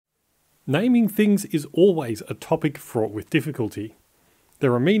Naming things is always a topic fraught with difficulty.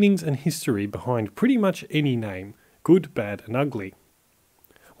 There are meanings and history behind pretty much any name, good, bad and ugly.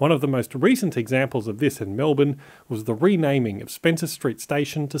 One of the most recent examples of this in Melbourne was the renaming of Spencer Street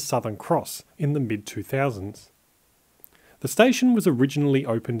Station to Southern Cross in the mid-2000s. The station was originally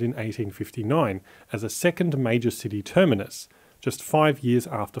opened in 1859 as a second major city terminus, just 5 years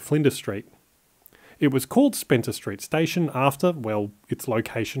after Flinders Street. It was called Spencer Street Station after, well, its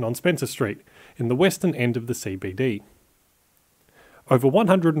location on Spencer Street, in the western end of the CBD. Over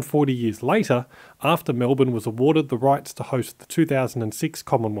 140 years later, after Melbourne was awarded the rights to host the 2006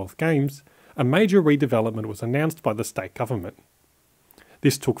 Commonwealth Games, a major redevelopment was announced by the state government.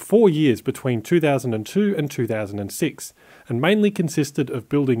 This took 4 years between 2002 and 2006, and mainly consisted of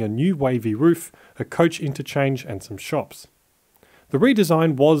building a new wavy roof, a coach interchange and some shops. The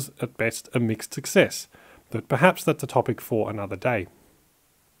redesign was, at best, a mixed success, but perhaps that's a topic for another day.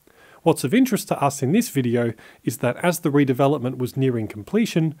 What's of interest to us in this video is that as the redevelopment was nearing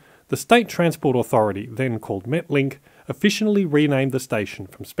completion, the State Transport Authority, then called Metlink, officially renamed the station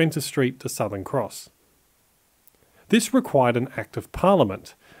from Spencer Street to Southern Cross. This required an Act of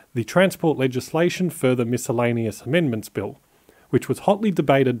Parliament, the Transport Legislation Further Miscellaneous Amendments Bill, which was hotly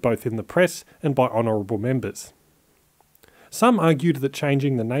debated both in the press and by honourable members. Some argued that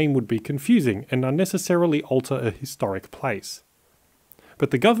changing the name would be confusing and unnecessarily alter a historic place.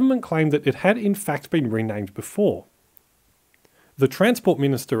 But the government claimed that it had in fact been renamed before. The Transport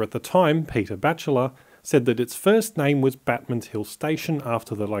Minister at the time, Peter Batchelor, said that its first name was Batmans Hill Station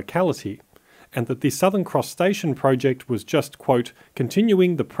after the locality, and that the Southern Cross Station project was just, quote,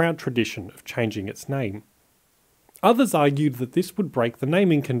 continuing the proud tradition of changing its name. Others argued that this would break the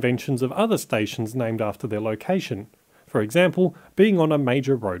naming conventions of other stations named after their location, for example, being on a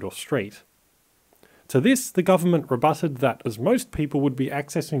major road or street. To this, the government rebutted that as most people would be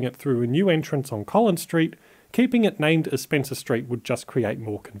accessing it through a new entrance on Collins Street, keeping it named as Spencer Street would just create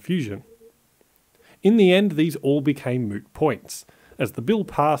more confusion. In the end, these all became moot points, as the bill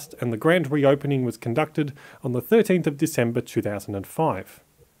passed and the grand reopening was conducted on the 13th of December 2005.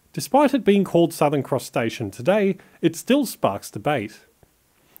 Despite it being called Southern Cross Station today, it still sparks debate.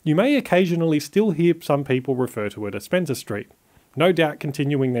 You may occasionally still hear some people refer to it as Spencer Street, no doubt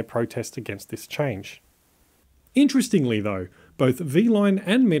continuing their protest against this change. Interestingly though, both V-Line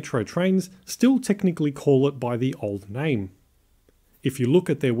and Metro trains still technically call it by the old name. If you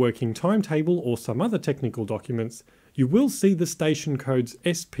look at their working timetable or some other technical documents, you will see the station codes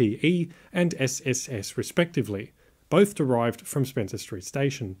SPE and SSS respectively, both derived from Spencer Street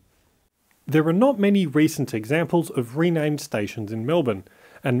Station. There are not many recent examples of renamed stations in Melbourne,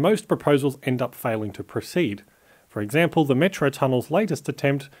 and most proposals end up failing to proceed. For example, the Metro Tunnel's latest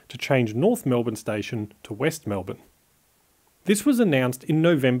attempt to change North Melbourne Station to West Melbourne. This was announced in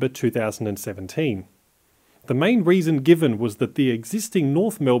November 2017. The main reason given was that the existing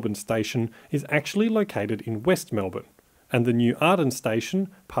North Melbourne Station is actually located in West Melbourne, and the new Arden Station,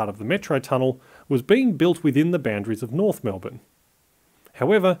 part of the Metro Tunnel, was being built within the boundaries of North Melbourne.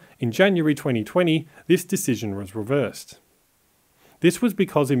 However, in January 2020, this decision was reversed. This was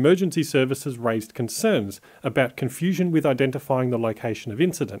because emergency services raised concerns about confusion with identifying the location of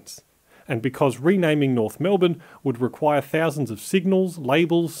incidents, and because renaming North Melbourne would require thousands of signals,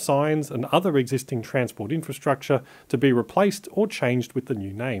 labels, signs and other existing transport infrastructure to be replaced or changed with the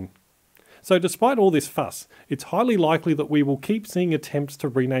new name. So despite all this fuss, it's highly likely that we will keep seeing attempts to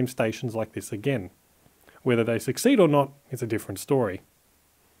rename stations like this again. Whether they succeed or not is a different story.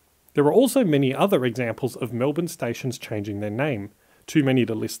 There are also many other examples of Melbourne stations changing their name, too many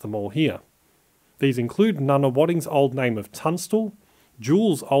to list them all here. These include Nunawading's old name of Tunstall,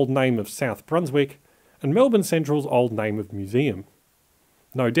 Jewel's old name of South Brunswick, and Melbourne Central's old name of Museum.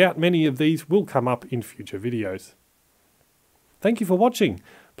 No doubt many of these will come up in future videos. Thank you for watching.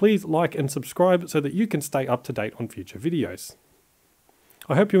 Please like and subscribe so that you can stay up to date on future videos.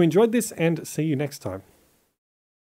 I hope you enjoyed this and see you next time.